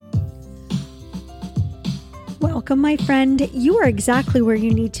Welcome, my friend. You are exactly where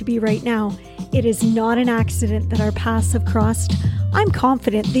you need to be right now. It is not an accident that our paths have crossed. I'm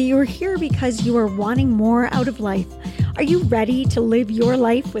confident that you are here because you are wanting more out of life. Are you ready to live your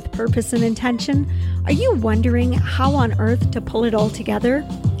life with purpose and intention? Are you wondering how on earth to pull it all together?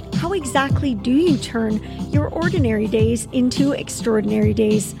 How exactly do you turn your ordinary days into extraordinary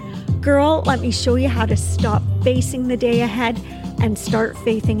days? Girl, let me show you how to stop facing the day ahead and start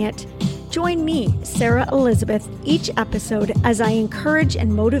faithing it. Join me, Sarah Elizabeth, each episode as I encourage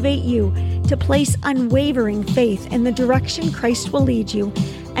and motivate you to place unwavering faith in the direction Christ will lead you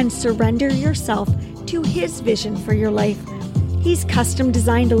and surrender yourself to His vision for your life. He's custom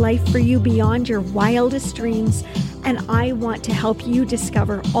designed a life for you beyond your wildest dreams, and I want to help you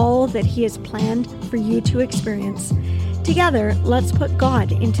discover all that He has planned for you to experience. Together, let's put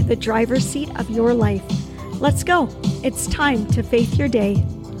God into the driver's seat of your life. Let's go. It's time to faith your day.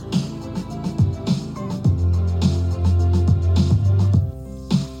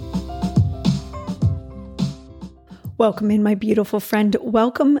 Welcome in, my beautiful friend.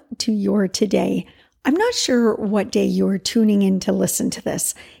 Welcome to your today. I'm not sure what day you're tuning in to listen to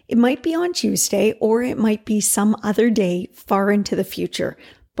this. It might be on Tuesday or it might be some other day far into the future.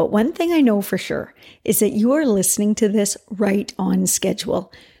 But one thing I know for sure is that you are listening to this right on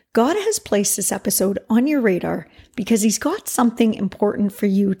schedule. God has placed this episode on your radar because He's got something important for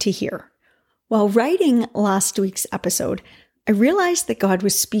you to hear. While writing last week's episode, I realized that God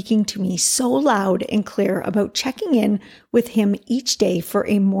was speaking to me so loud and clear about checking in with Him each day for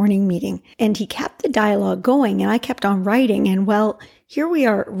a morning meeting. And He kept the dialogue going and I kept on writing. And well, here we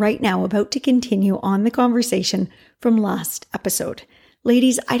are right now about to continue on the conversation from last episode.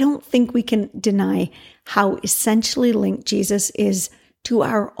 Ladies, I don't think we can deny how essentially linked Jesus is to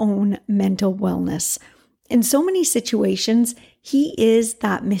our own mental wellness. In so many situations, He is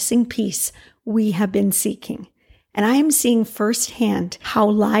that missing piece we have been seeking. And I am seeing firsthand how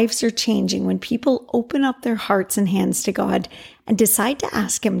lives are changing when people open up their hearts and hands to God and decide to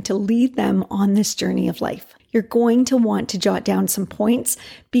ask Him to lead them on this journey of life. You're going to want to jot down some points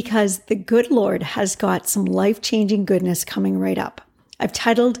because the good Lord has got some life-changing goodness coming right up. I've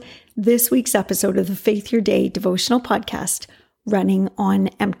titled this week's episode of the Faith Your Day devotional podcast, Running on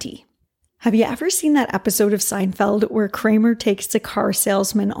Empty. Have you ever seen that episode of Seinfeld where Kramer takes the car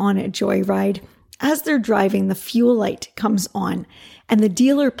salesman on a joyride? As they're driving, the fuel light comes on and the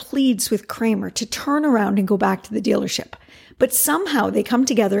dealer pleads with Kramer to turn around and go back to the dealership. But somehow they come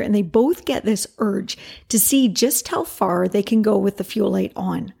together and they both get this urge to see just how far they can go with the fuel light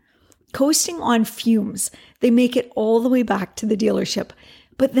on. Coasting on fumes, they make it all the way back to the dealership,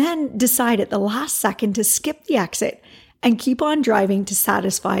 but then decide at the last second to skip the exit and keep on driving to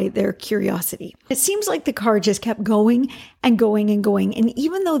satisfy their curiosity. It seems like the car just kept going and going and going. And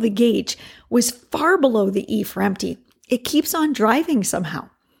even though the gauge was far below the E for empty, it keeps on driving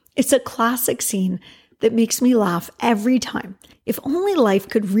somehow. It's a classic scene that makes me laugh every time. If only life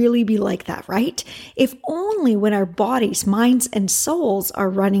could really be like that, right? If only when our bodies, minds, and souls are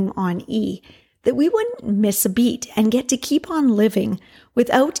running on E, that we wouldn't miss a beat and get to keep on living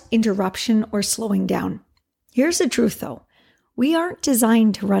without interruption or slowing down. Here's the truth though. We aren't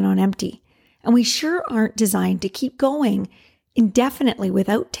designed to run on empty, and we sure aren't designed to keep going indefinitely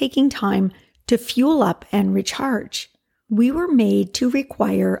without taking time to fuel up and recharge. We were made to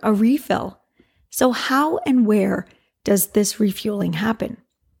require a refill. So how and where does this refueling happen?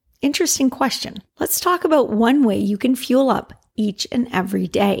 Interesting question. Let's talk about one way you can fuel up each and every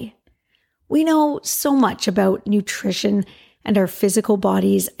day. We know so much about nutrition and our physical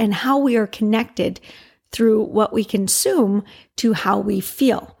bodies and how we are connected through what we consume to how we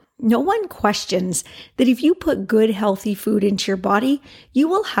feel. No one questions that if you put good, healthy food into your body, you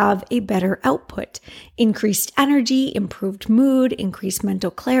will have a better output, increased energy, improved mood, increased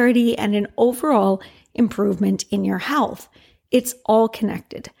mental clarity, and an overall improvement in your health. It's all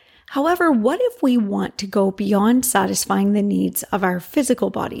connected. However, what if we want to go beyond satisfying the needs of our physical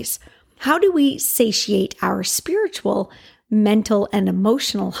bodies? How do we satiate our spiritual, mental, and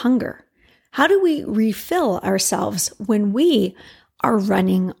emotional hunger? How do we refill ourselves when we are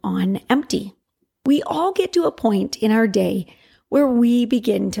running on empty? We all get to a point in our day where we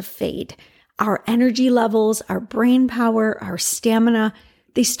begin to fade. Our energy levels, our brain power, our stamina,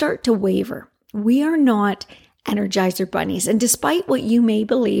 they start to waver. We are not Energizer bunnies. And despite what you may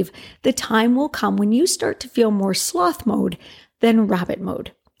believe, the time will come when you start to feel more sloth mode than rabbit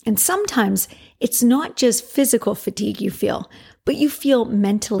mode. And sometimes it's not just physical fatigue you feel, but you feel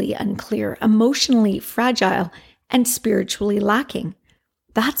mentally unclear, emotionally fragile, and spiritually lacking.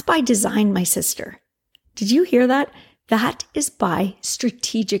 That's by design, my sister. Did you hear that? That is by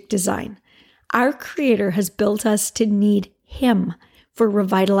strategic design. Our Creator has built us to need Him for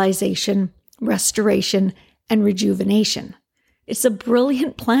revitalization, restoration, and rejuvenation. It's a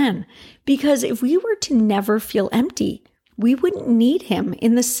brilliant plan because if we were to never feel empty, we wouldn't need Him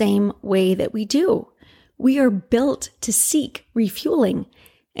in the same way that we do. We are built to seek refueling,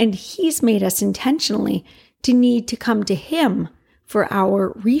 and He's made us intentionally to need to come to Him for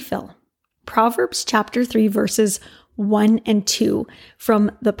our refill. Proverbs chapter 3 verses 1 and 2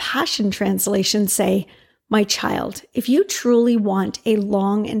 from the Passion Translation say, "My child, if you truly want a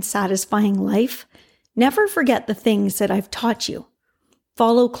long and satisfying life, never forget the things that I've taught you.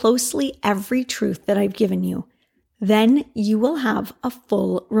 Follow closely every truth that I've given you. Then you will have a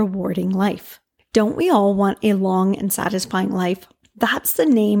full, rewarding life." Don't we all want a long and satisfying life? That's the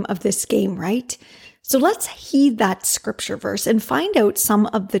name of this game, right? So let's heed that scripture verse and find out some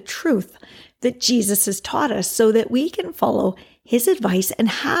of the truth that Jesus has taught us so that we can follow His advice and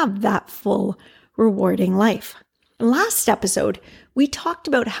have that full, rewarding life. Last episode, we talked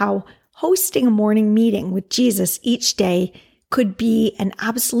about how hosting a morning meeting with Jesus each day could be an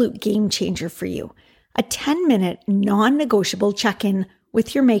absolute game changer for you. A 10-minute non-negotiable check-in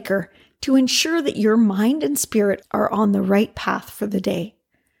with your Maker to ensure that your mind and spirit are on the right path for the day.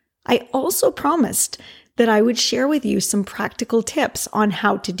 I also promised that I would share with you some practical tips on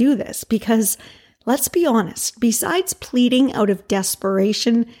how to do this because, let's be honest, besides pleading out of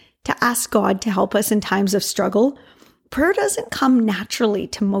desperation to ask God to help us in times of struggle, prayer doesn't come naturally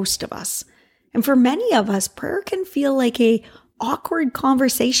to most of us. And for many of us, prayer can feel like an awkward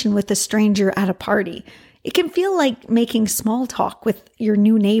conversation with a stranger at a party. It can feel like making small talk with your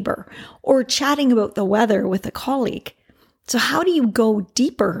new neighbor or chatting about the weather with a colleague. So how do you go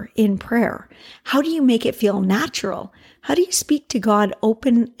deeper in prayer? How do you make it feel natural? How do you speak to God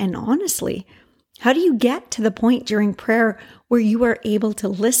open and honestly? How do you get to the point during prayer where you are able to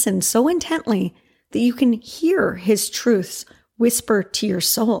listen so intently that you can hear His truths whisper to your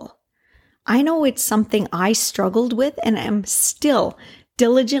soul? I know it's something I struggled with and am still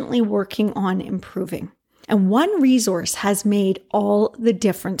diligently working on improving. And one resource has made all the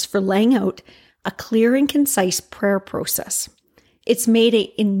difference for laying out a clear and concise prayer process. It's made an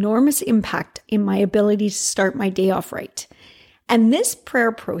enormous impact in my ability to start my day off right. And this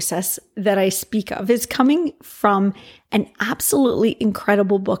prayer process that I speak of is coming from an absolutely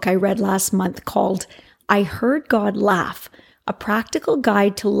incredible book I read last month called I Heard God Laugh, A Practical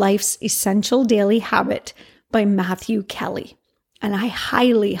Guide to Life's Essential Daily Habit by Matthew Kelly. And I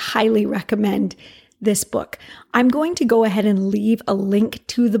highly, highly recommend this book. I'm going to go ahead and leave a link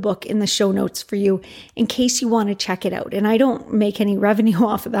to the book in the show notes for you in case you want to check it out. And I don't make any revenue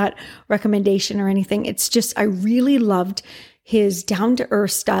off of that recommendation or anything. It's just, I really loved his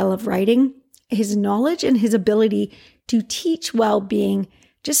down-to-earth style of writing, his knowledge and his ability to teach while being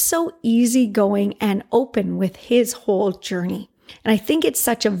just so easygoing and open with his whole journey. And I think it's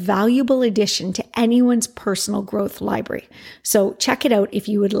such a valuable addition to anyone's personal growth library. So check it out if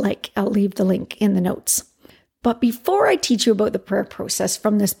you would like. I'll leave the link in the notes. But before I teach you about the prayer process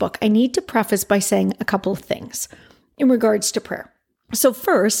from this book, I need to preface by saying a couple of things in regards to prayer. So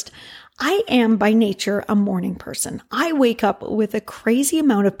first, I am by nature a morning person. I wake up with a crazy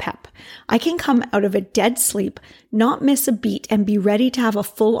amount of pep. I can come out of a dead sleep, not miss a beat, and be ready to have a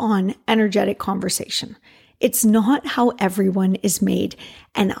full-on energetic conversation. It's not how everyone is made,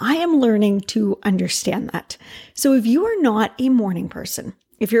 and I am learning to understand that. So if you are not a morning person,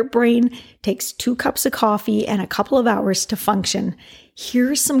 if your brain takes 2 cups of coffee and a couple of hours to function,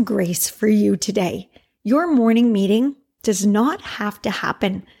 here's some grace for you today. Your morning meeting does not have to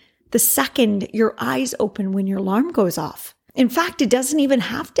happen the second your eyes open when your alarm goes off. In fact, it doesn't even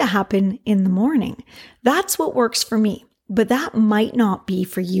have to happen in the morning. That's what works for me, but that might not be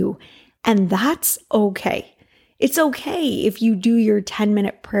for you. And that's okay. It's okay if you do your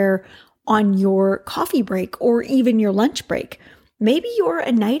 10-minute prayer on your coffee break or even your lunch break. Maybe you're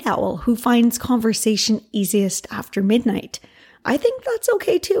a night owl who finds conversation easiest after midnight. I think that's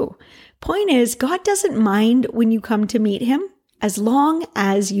okay too. Point is, God doesn't mind when you come to meet Him as long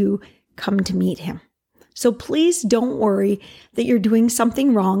as you come to meet Him. So please don't worry that you're doing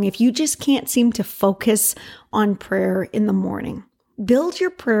something wrong if you just can't seem to focus on prayer in the morning. Build your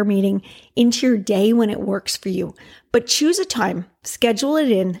prayer meeting into your day when it works for you, but choose a time, schedule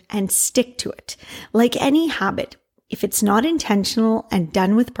it in, and stick to it. Like any habit, if it's not intentional and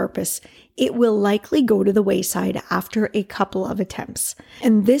done with purpose, it will likely go to the wayside after a couple of attempts.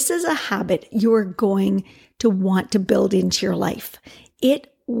 And this is a habit you're going to want to build into your life.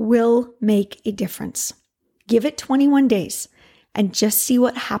 It will make a difference. Give it 21 days and just see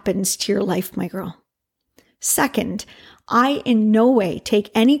what happens to your life, my girl. Second, I in no way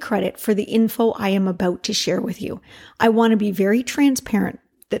take any credit for the info I am about to share with you. I want to be very transparent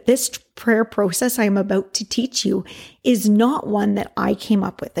that this prayer process I am about to teach you is not one that I came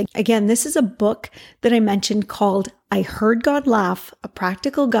up with. Again, this is a book that I mentioned called I Heard God Laugh, A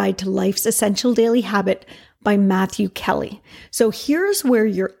Practical Guide to Life's Essential Daily Habit by Matthew Kelly. So here's where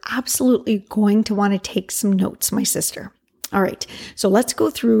you're absolutely going to want to take some notes, my sister. All right, so let's go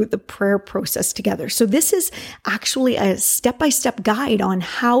through the prayer process together. So this is actually a step-by-step guide on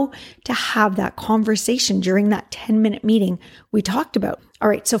how to have that conversation during that 10-minute meeting we talked about. All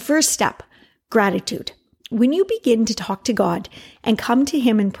right, so first step, gratitude. When you begin to talk to God and come to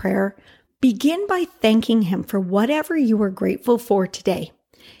Him in prayer, begin by thanking Him for whatever you are grateful for today.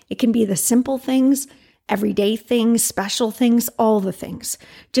 It can be the simple things, everyday things, special things, all the things.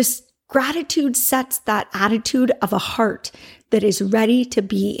 Just gratitude sets that attitude of a heart that is ready to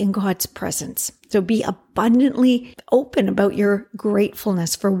be in God's presence. So be abundantly open about your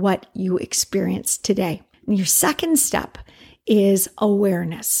gratefulness for what you experienced today. And your second step is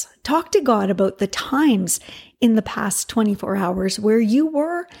awareness. Talk to God about the times in the past 24 hours where you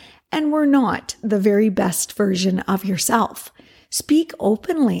were and were not the very best version of yourself. Speak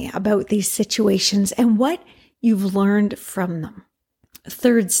openly about these situations and what you've learned from them.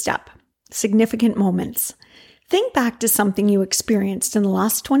 Third step, significant moments. Think back to something you experienced in the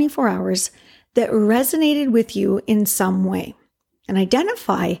last 24 hours that resonated with you in some way and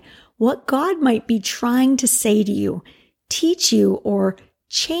identify what God might be trying to say to you, teach you, or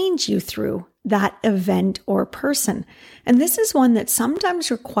change you through that event or person. And this is one that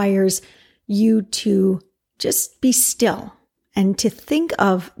sometimes requires you to just be still and to think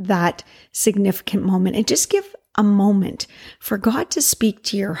of that significant moment and just give a moment for God to speak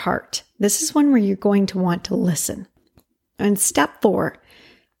to your heart. This is one where you're going to want to listen. And step 4,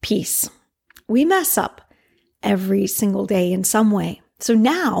 peace. We mess up every single day in some way. So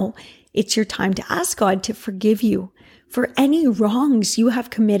now it's your time to ask God to forgive you for any wrongs you have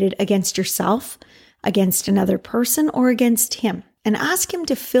committed against yourself, against another person, or against Him. And ask Him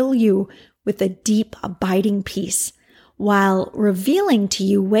to fill you with a deep, abiding peace while revealing to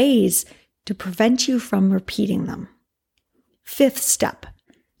you ways to prevent you from repeating them. Fifth step,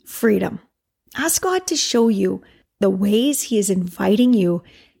 freedom. Ask God to show you the ways He is inviting you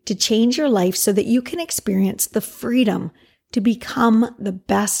to change your life so that you can experience the freedom to become the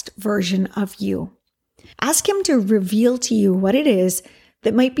best version of you. Ask Him to reveal to you what it is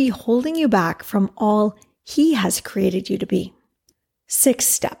that might be holding you back from all He has created you to be. Sixth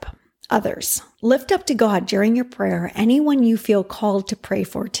step, others. Lift up to God during your prayer anyone you feel called to pray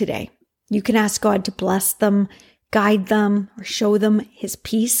for today. You can ask God to bless them, guide them, or show them His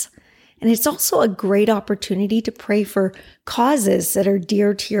peace. And it's also a great opportunity to pray for causes that are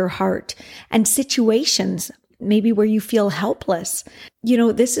dear to your heart and situations maybe where you feel helpless. You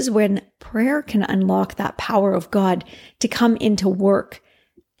know, this is when prayer can unlock that power of God to come into work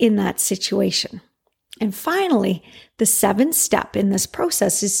in that situation. And finally, the seventh step in this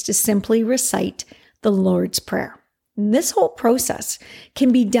process is to simply recite the Lord's Prayer. And this whole process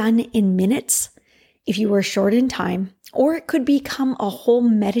can be done in minutes if you are short in time, or it could become a whole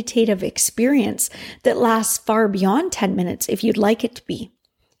meditative experience that lasts far beyond 10 minutes if you'd like it to be.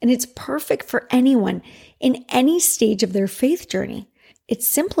 And it's perfect for anyone in any stage of their faith journey. It's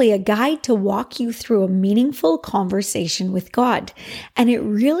simply a guide to walk you through a meaningful conversation with God. And it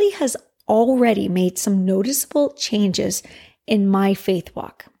really has already made some noticeable changes in my faith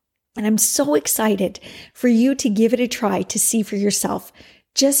walk. And I'm so excited for you to give it a try to see for yourself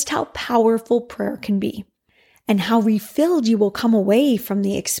just how powerful prayer can be and how refilled you will come away from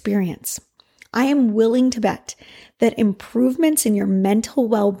the experience. I am willing to bet that improvements in your mental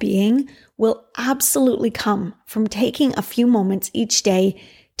well-being will absolutely come from taking a few moments each day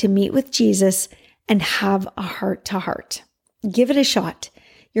to meet with Jesus and have a heart-to-heart. Give it a shot.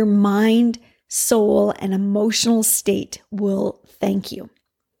 Your mind, soul, and emotional state will thank you.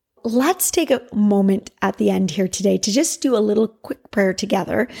 Let's take a moment at the end here today to just do a little quick prayer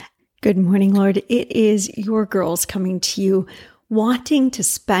together. Good morning, Lord. It is your girls coming to you, wanting to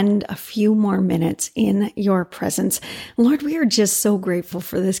spend a few more minutes in your presence. Lord, we are just so grateful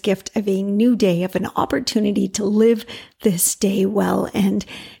for this gift of a new day, of an opportunity to live this day well, and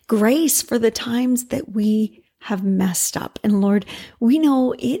grace for the times that we have messed up. And Lord, we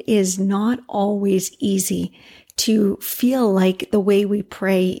know it is not always easy to feel like the way we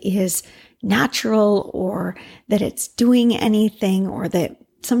pray is natural, or that it's doing anything, or that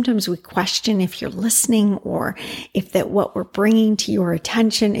sometimes we question if you're listening, or if that what we're bringing to your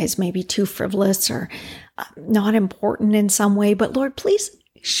attention is maybe too frivolous or not important in some way. But Lord, please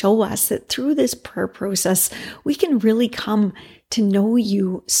show us that through this prayer process, we can really come to know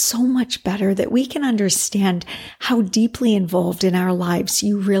you so much better, that we can understand how deeply involved in our lives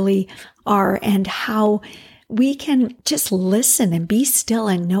you really are, and how we can just listen and be still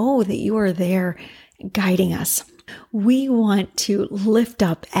and know that you are there guiding us. We want to lift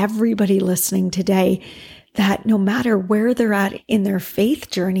up everybody listening today, that no matter where they're at in their faith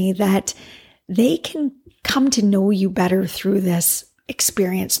journey, that they can come to know you better through this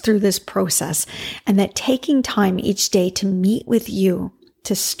experience, through this process, and that taking time each day to meet with you,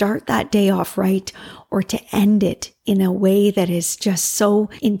 to start that day off right, or to end it in a way that is just so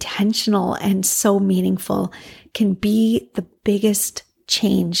intentional and so meaningful, can be the biggest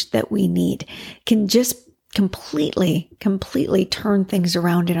change that we need, can just completely turn things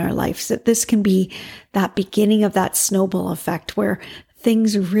around in our lives. That this can be that beginning of that snowball effect where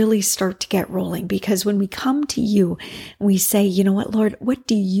things really start to get rolling. Because when we come to you and we say, you know what, Lord, what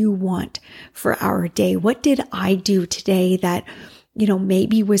do you want for our day? What did I do today that,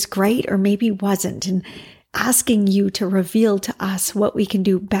 maybe was great or maybe wasn't? And asking you to reveal to us what we can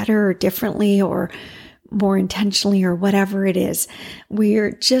do better or differently or more intentionally or whatever it is.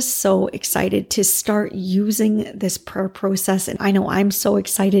 We're just so excited to start using this prayer process. And I know I'm so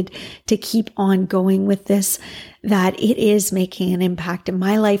excited to keep on going with this, that it is making an impact in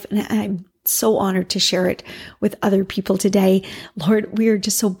my life. And I'm so honored to share it with other people today. Lord, we are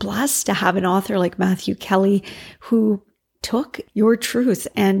just so blessed to have an author like Matthew Kelly, who took your truth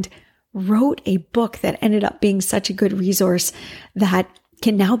and wrote a book that ended up being such a good resource that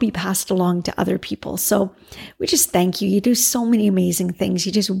can now be passed along to other people. So we just thank you. You do so many amazing things.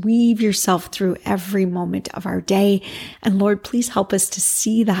 You just weave yourself through every moment of our day. And Lord, please help us to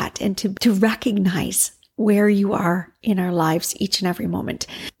see that and to recognize where you are in our lives each and every moment.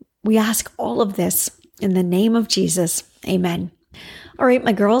 We ask all of this in the name of Jesus. Amen. All right,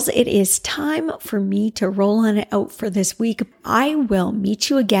 my girls, it is time for me to roll on out for this week. I will meet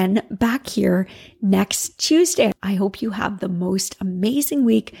you again back here next Tuesday. I hope you have the most amazing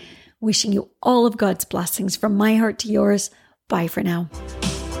week. Wishing you all of God's blessings from my heart to yours. Bye for now.